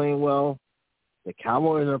Eagles are playing well, the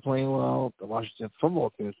Cowboys are playing well, the Washington football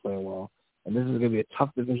team is playing well, and this is going to be a tough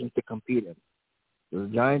division to compete in. So the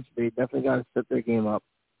Giants, they definitely got to set their game up,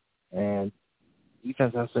 and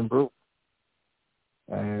defense has to improve.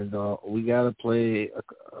 And we got to play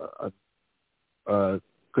a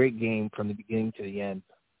great game from the beginning to the end.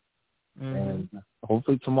 Mm-hmm. And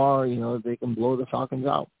hopefully tomorrow, they can blow the Falcons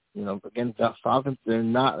out. Against the Falcons, they're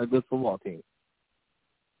not a good football team.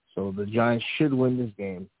 So the Giants should win this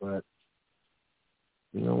game, but,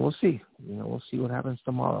 we'll see. We'll see what happens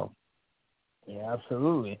tomorrow. Yeah,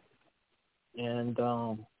 absolutely. And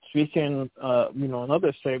speaking,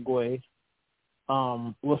 another segue,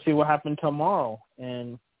 we'll see what happens tomorrow.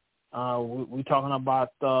 And We talking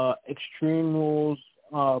about the Extreme Rules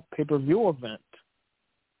pay-per-view event.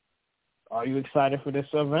 Are you excited for this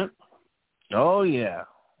event? Oh yeah,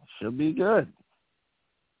 should be good.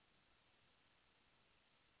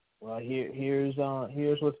 Well, here's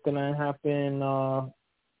what's gonna happen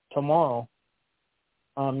tomorrow.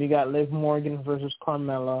 You got Liv Morgan versus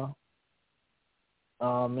Carmella in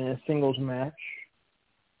a singles match.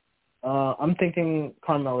 I'm thinking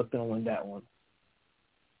Carmella's gonna win that one.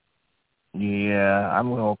 Yeah, I'm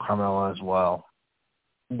going to go Carmella as well.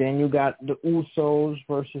 Then you got the Usos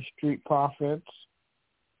versus Street Profits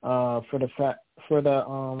for the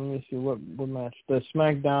let me see what match, the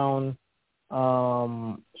SmackDown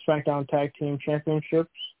Tag Team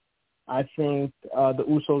Championships. I think the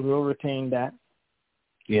Usos will retain that.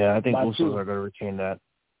 Yeah, I think Usos are going to retain that.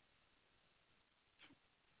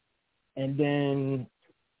 And then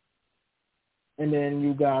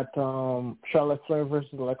you got Charlotte Flair versus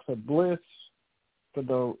Alexa Bliss for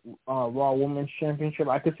the Raw Women's Championship.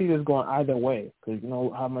 I could see this going either way because you know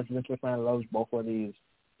how much Vince McMahon loves both of these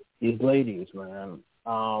ladies, man.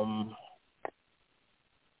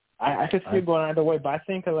 I could see it going either way, but I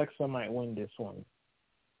think Alexa might win this one.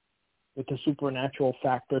 With the supernatural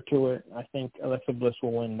factor to it, I think Alexa Bliss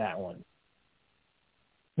will win that one.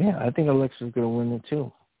 Yeah, I think Alexa's going to win it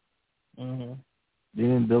too. Mm-hmm. They've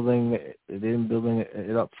been building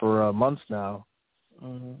it up for months now.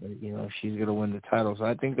 Mm-hmm. You know, she's going to win the title, so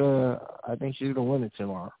I think she's going to win it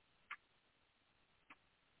tomorrow.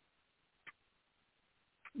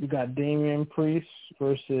 You got Damian Priest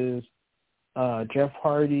versus Jeff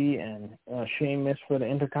Hardy and Sheamus for the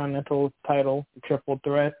Intercontinental title, triple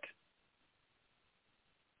threat.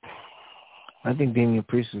 I think Damian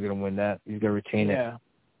Priest is going to win that. He's going to retain it. Yeah,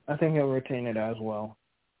 I think he'll retain it as well.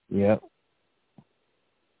 Yep.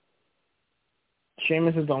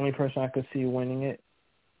 Sheamus is the only person I could see winning it.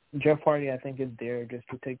 Jeff Hardy, I think, is there just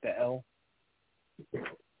to take the L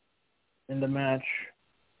in the match.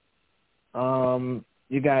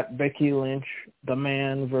 You got Becky Lynch, the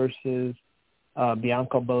Man, versus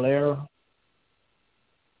Bianca Belair.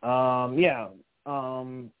 Becky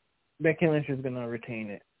Lynch is going to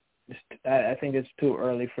retain it. I think it's too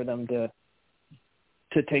early for them to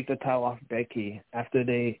take the title off Becky after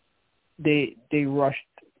they rushed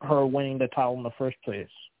her winning the title in the first place.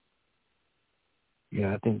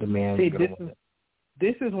 Yeah, I think the Man is going to win it.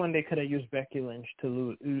 This is when they could have used Becky Lynch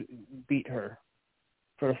to beat her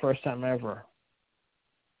for the first time ever.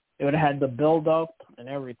 It would have had the build-up and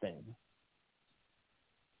everything.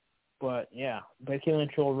 But, yeah, Becky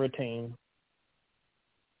Lynch will retain.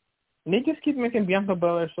 And they just keep making Bianca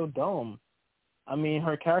Belair so dumb. I mean,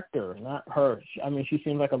 her character, not her. I mean, she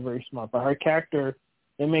seems like a very smart, but her character,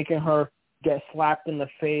 they're making her get slapped in the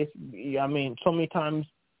face. I mean, so many times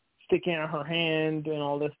sticking out her hand and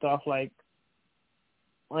all this stuff. Like,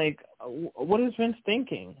 what is Vince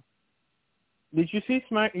thinking? Did you see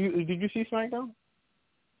SmackDown?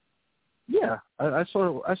 Yeah, I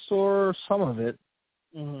saw some of it.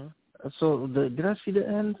 Mm-hmm. Did I see the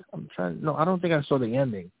end? No, I don't think I saw the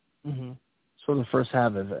ending. Mm-hmm. Saw the first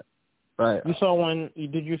half of it. Right. You saw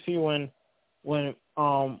did you see when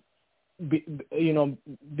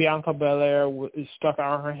Bianca Belair stuck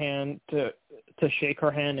out her hand to shake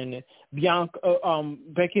her hand, and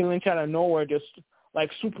Becky Lynch out of nowhere just like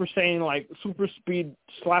Super Saiyan, like super speed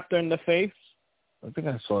slapped her in the face? I think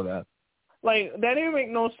I saw that. Like, that didn't make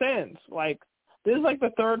no sense. Like, this is like the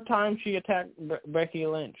third time she attacked Becky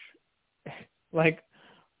Lynch. Like,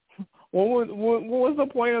 what was the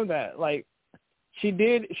point of that? Like, she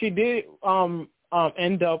did did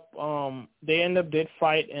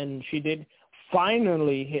fight, and she did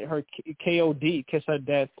finally hit her KOD, kiss her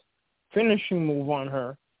death, finishing move on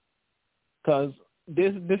her. Because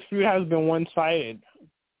this feud has been one-sided.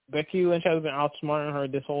 Becky Lynch has been outsmarting her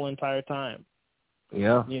this whole entire time.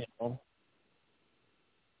 Yeah. You know.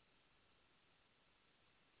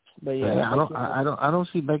 But yeah, I don't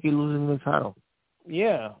see Becky losing the title.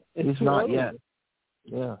 Yeah, it's not yet.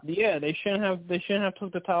 Yeah. Yeah, they shouldn't have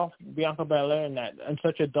took the title off Bianca Belair in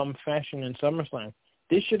such a dumb fashion in SummerSlam.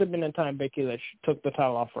 This should have been the time Becky Lynch took the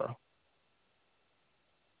title off her.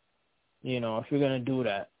 You know, if you're gonna do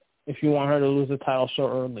that, if you want her to lose the title so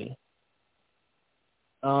early.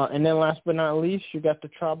 And then last but not least, you got the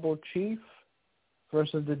Tribal Chief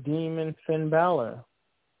versus the Demon Finn Balor.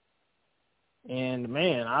 And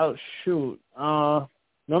man,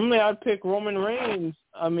 normally I'd pick Roman Reigns.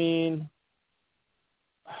 I mean,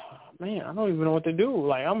 man, I don't even know what to do.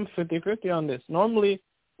 Like, I'm 50-50 on this. Normally,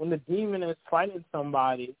 when the Demon is fighting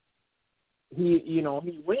somebody, he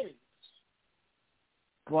wins.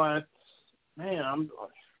 But man,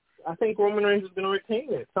 I think Roman Reigns is going to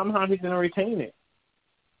retain it. Somehow he's going to retain it.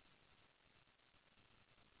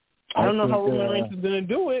 I don't know how Roman Reigns is going to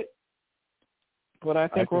do it, but I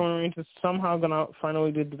think Roman Reigns is somehow going to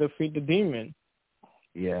finally defeat the Demon.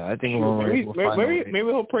 Yeah, I think Roman Reigns will finally. Maybe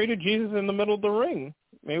he'll pray to Jesus in the middle of the ring.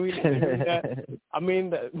 Maybe that. I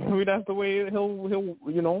mean, maybe that's the way he'll win,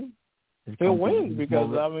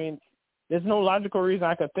 because I mean, there's no logical reason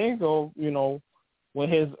I could think of,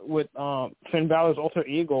 with Finn Balor's alter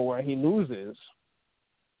ego where he loses.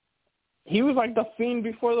 He was like the Fiend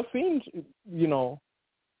before the Fiend,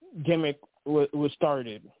 gimmick was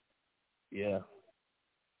started. Yeah.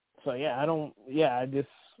 So I don't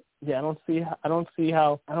see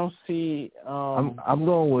how. I'm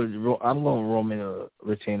going Roman to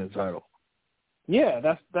retain the title. Yeah,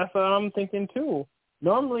 that's what I'm thinking too.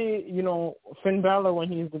 Normally, Finn Balor,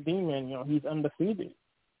 when he's the Demon, he's undefeated.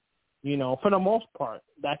 For the most part,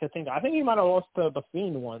 that I could think. I think he might have lost to the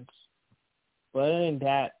Fiend once, but other than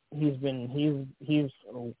that, he's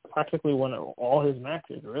practically won all his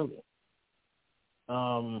matches, really.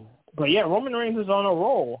 But yeah, Roman Reigns is on a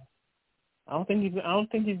roll. I don't think he's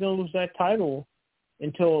gonna lose that title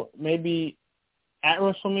until maybe at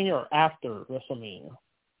WrestleMania or after WrestleMania.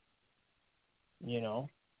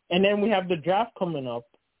 And then we have the draft coming up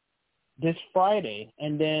this Friday,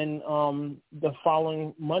 and then the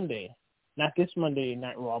following Monday, not this Monday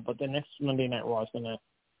Night Raw, but the next Monday Night Raw is gonna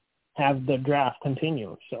have the draft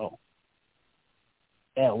continue. So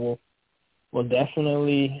yeah, we'll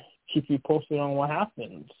definitely keep you posted on what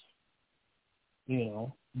happens.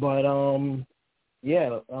 But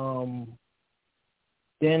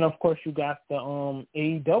then of course you got the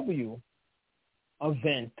AEW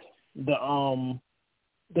event,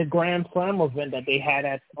 the Grand Slam event that they had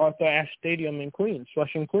at Arthur Ashe Stadium in Queens,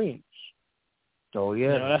 Flushing, Queens. Oh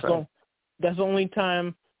yeah, that's the only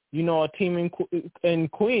time a team in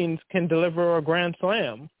Queens can deliver a Grand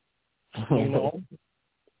Slam.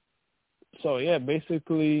 So yeah,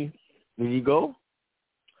 basically. Did you go?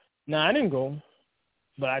 No, I didn't go,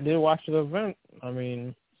 but I did watch the event. I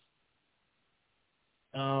mean,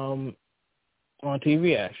 on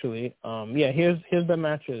TV actually. Here's the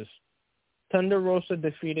matches. Thunder Rosa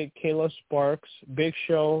defeated Kayla Sparks. Big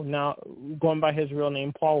Show, now going by his real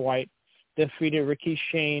name, Paul White, defeated Ricky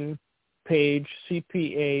Shane, Page,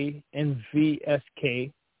 CPA, and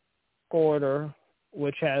VSK. Order,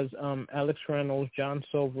 which has Alex Reynolds, John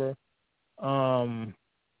Silver,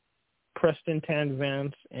 Preston Tan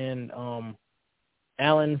Vance, and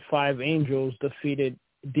Allen Five Angels defeated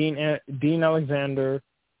Dean Alexander,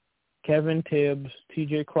 Kevin Tibbs,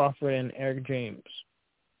 TJ Crawford, and Eric James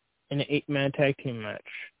in an 8-man tag team match.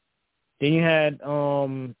 Then you had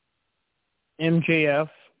MJF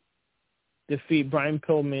defeat Brian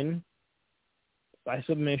Pillman by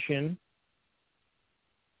submission.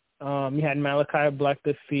 You had Malachi Black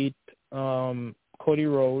defeat Cody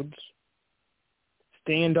Rhodes.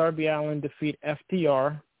 Sting and Darby Allin defeat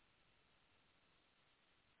FTR.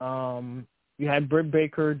 You had Britt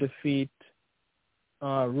Baker defeat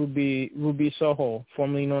Ruby Soho,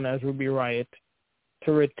 formerly known as Ruby Riott,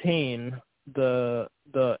 to retain the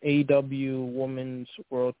AEW Women's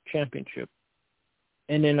World Championship.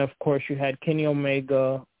 And then, of course, you had Kenny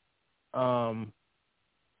Omega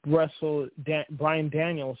wrestle Bryan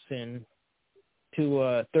Danielson to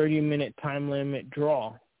a 30-minute time limit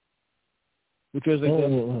draw, which was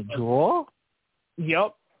a draw.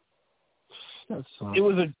 Yep. It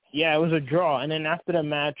was a draw. And then after the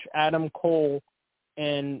match, Adam Cole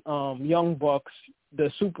and Young Bucks, the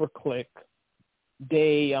Super Clique,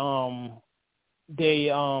 they all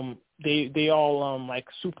like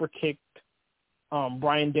super kicked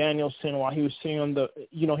Bryan Danielson while he was sitting on the,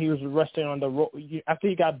 he was resting on the rope. After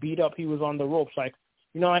he got beat up, he was on the ropes, like,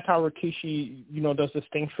 like how Rikishi, does this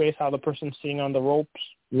thing face, how the person's sitting on the ropes.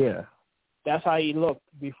 Yeah. That's how he looked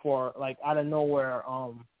before, like, out of nowhere,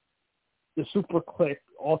 the Super Clique,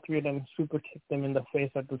 all three of them super kicked him in the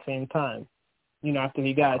face at the same time, after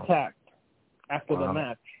he got attacked after the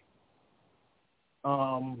match.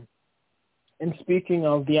 And speaking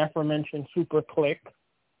of the aforementioned Super Clique,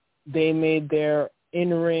 they made their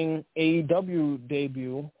in-ring AEW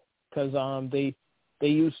debut because that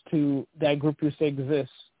group used to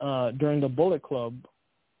exist during the Bullet Club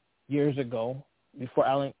years ago before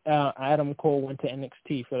Adam Cole went to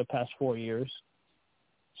NXT for the past 4 years.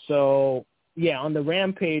 So yeah, on the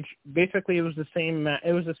Rampage, basically it was the same.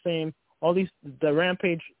 The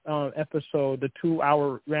Rampage episode, the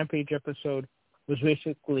 2-hour Rampage episode, was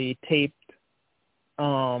basically taped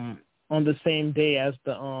on the same day as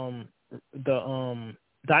the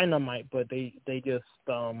Dynamite, but they just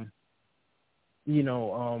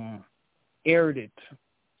aired it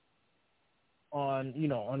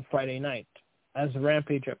on Friday night as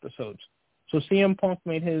Rampage episodes. So CM Punk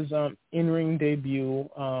made his in-ring debut.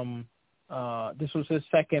 This was his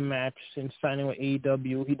second match since signing with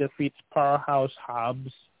AEW. He defeats Powerhouse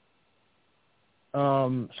Hobbs.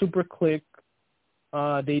 Super Click,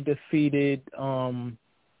 they defeated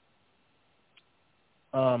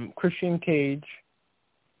Christian Cage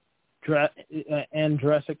and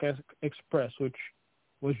Jurassic Express, which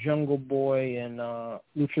was Jungle Boy and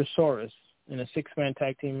Luchasaurus in a 6-man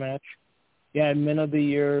tag team match. You had Men of the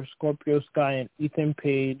Year, Scorpio Sky and Ethan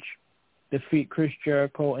Page defeat Chris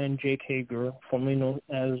Jericho and Jake Hager, formerly known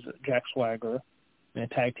as Jack Swagger, in a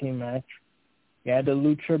tag team match. You had the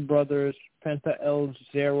Lucha Brothers, Penta El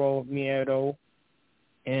Zero Miedo,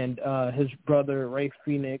 and his brother Rey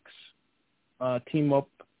Fenix team up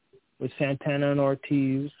with Santana and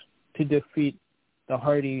Ortiz to defeat the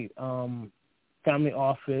Hardy Family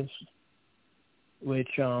Office, which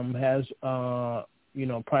has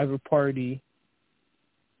Private Party,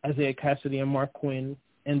 Isaiah Cassidy and Mark Quinn,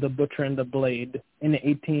 and the Butcher and the Blade in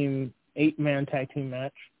an 8-man tag team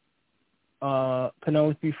match.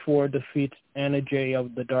 Penelope Ford defeats Anna Jay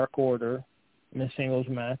of the Dark Order in a singles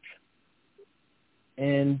match.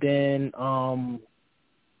 And then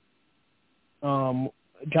Jon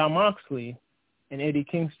Moxley and Eddie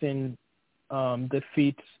Kingston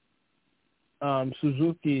defeats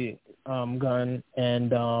Suzuki Gun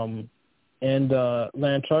and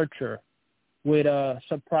Lance Archer with a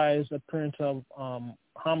surprise appearance of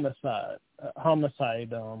Homicide,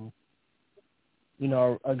 a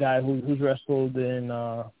guy who's wrestled in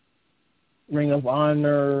Ring of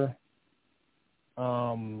Honor,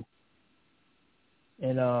 and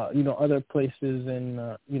other places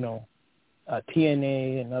in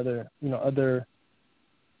TNA and other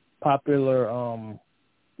popular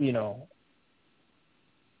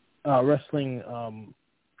wrestling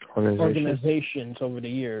organizations over the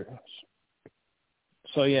years.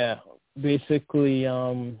 So yeah, basically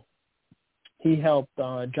he helped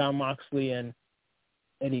Jon Moxley and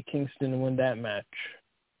Eddie Kingston win that match.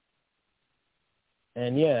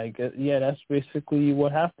 And that's basically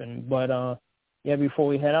what happened. But before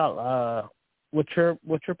we head out, what's your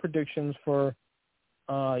predictions for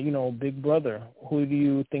Big Brother? Who do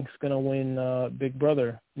you think's gonna win Big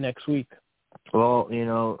Brother next week? Well,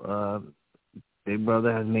 Big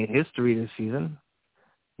Brother has made history this season.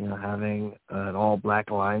 Having an all-black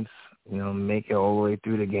alliance, make it all the way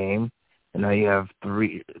through the game, and now you have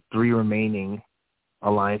three remaining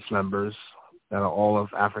alliance members that are all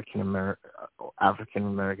of African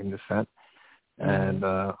American descent, and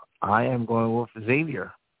I am going with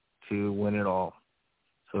Xavier to win it all.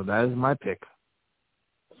 So that is my pick.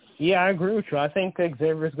 Yeah, I agree with you. I think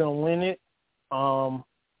Xavier's going to win it. I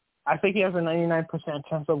think he has a 99%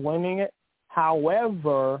 chance of winning it.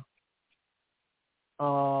 However,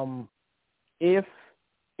 if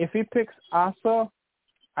he picks Asa,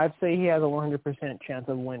 I'd say he has a 100% chance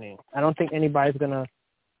of winning. I don't think anybody's gonna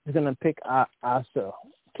pick Asa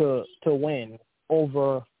to win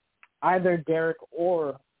over either Derek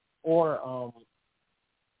or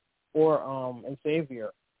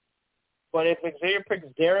Xavier. But if Xavier picks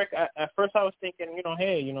Derek, at first I was thinking,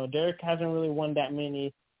 Derek hasn't really won that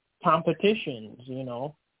many competitions,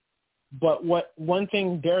 But one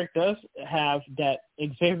thing Derek does have that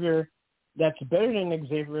Xavier that's better than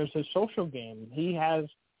Xavier is his social game. He has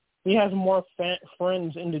more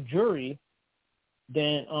friends in the jury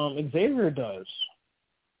than Xavier does,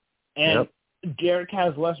 and Derek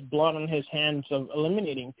has less blood on his hands of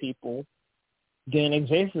eliminating people than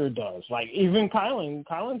Xavier does. Like even Kylan's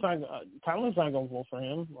not gonna vote for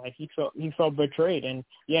him. Like he felt betrayed, and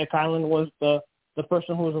Kylan was the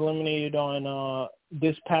person who was eliminated on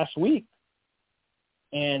this past week.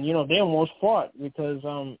 And they almost fought because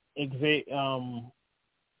Kylan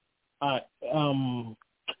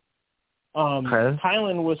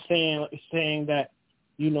was saying that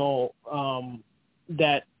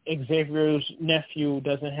that Xavier's nephew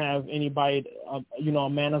doesn't have anybody a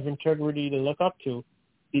man of integrity to look up to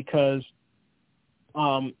because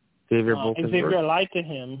Xavier lied to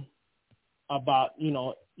him about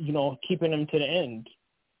keeping him to the end.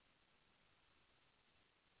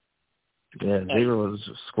 Yeah, Xavier was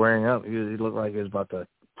squaring up. He looked like he was about to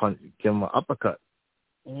give him an uppercut.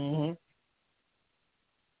 Mhm.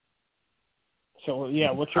 So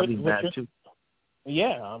what's your too.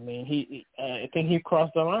 Yeah, I mean I think he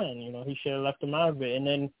crossed the line. He should have left him out of it. And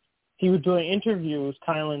then he was doing interviews,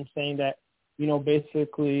 Kylan, saying that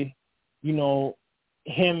basically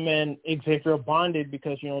him and Xavier bonded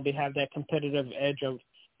because they have that competitive edge of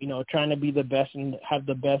trying to be the best and have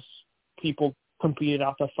the best people competed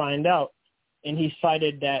out to find out. And he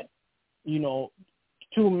cited that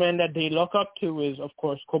two men that they look up to is, of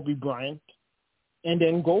course, Kobe Bryant and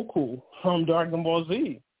then Goku from Dragon Ball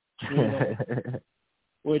Z,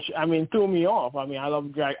 which, threw me off. I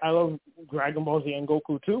love Dragon Ball Z and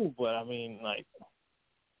Goku too, but, I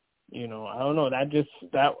don't know.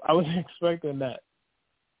 That I wasn't expecting that,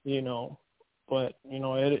 but,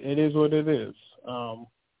 it is what it is.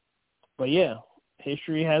 But, yeah,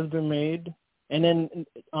 history has been made. And then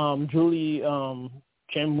Julie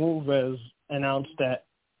Chen-Moves announced that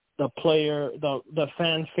the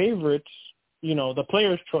fan favorites, the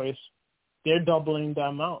player's choice, they're doubling the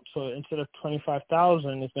amount. So instead of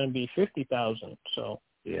 25,000, it's going to be 50,000. So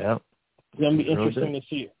yeah, it's going to be interesting to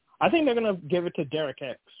see. I think they're going to give it to Derek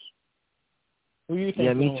X. Who do you think?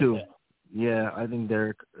 Yeah, me too. Yeah, I think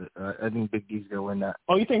Big D's going to win that.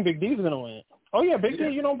 Oh, you think Big D's going to win it? Oh yeah, Big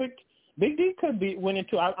D. Big D could be win it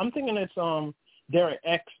too. I'm thinking it's Derek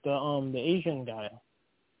X, the Asian guy,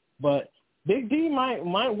 but Big D might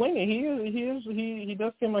win it. He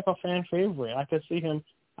does seem like a fan favorite. I could see him.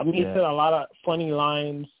 He said a lot of funny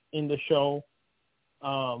lines in the show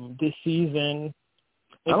this season.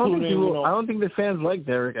 I don't think the fans like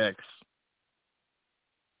Derek X.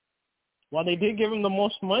 Well, they did give him the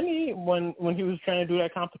most money when he was trying to do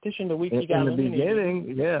that competition the week he got eliminated. In the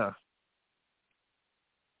beginning, yeah.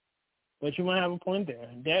 But you might have a point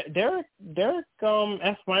there. Derek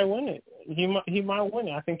F might win it. He might win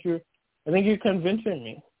it. I think you're convincing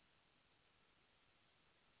me.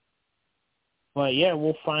 But yeah,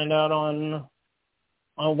 we'll find out on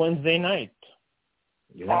Wednesday night.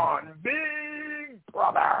 Yeah. On Big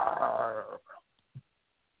Brother.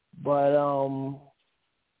 But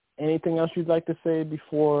anything else you'd like to say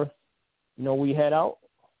before we head out?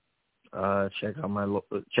 Check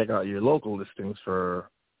out your local listings for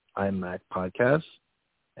iMac Podcast,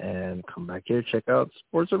 and come back here, check out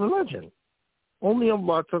Sports of Legend, only on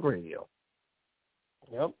Blog Talk Radio.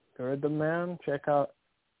 Yep, heard the man. Check out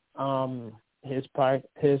his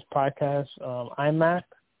podcast, iMac.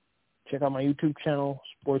 Check out my YouTube channel,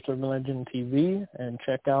 Sports of Legend TV, and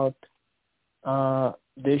check out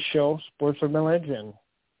this show, Sports of Legend,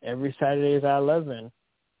 every Saturday at 11,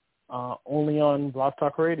 only on Blog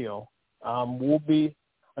Talk Radio.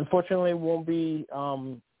 Unfortunately, won't be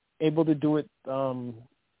able to do it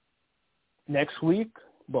next week,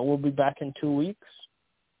 but we'll be back in 2 weeks.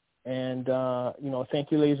 And,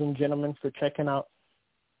 thank you, ladies and gentlemen, for checking out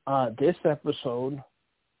this episode.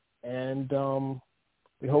 And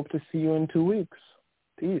we hope to see you in 2 weeks.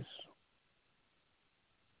 Peace.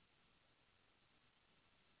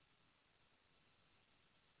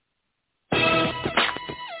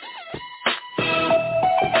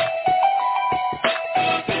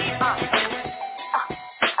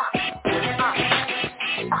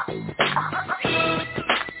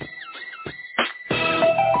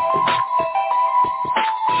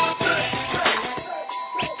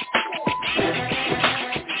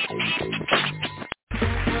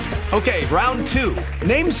 Okay, round two.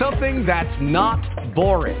 Name something that's not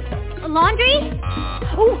boring. A laundry?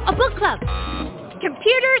 Ooh, a book club.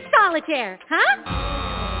 Computer solitaire, huh?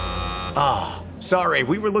 Ah, sorry,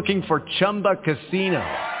 we were looking for Chumba Casino.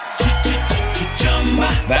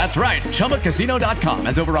 That's right, ChumbaCasino.com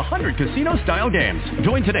has over 100 casino-style games.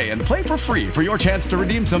 Join today and play for free for your chance to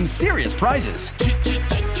redeem some serious prizes.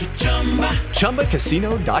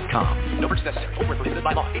 ChumbaCasino.com. No purchase necessary. Void where prohibited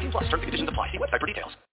by law. 18+. Terms and conditions apply. See website for details.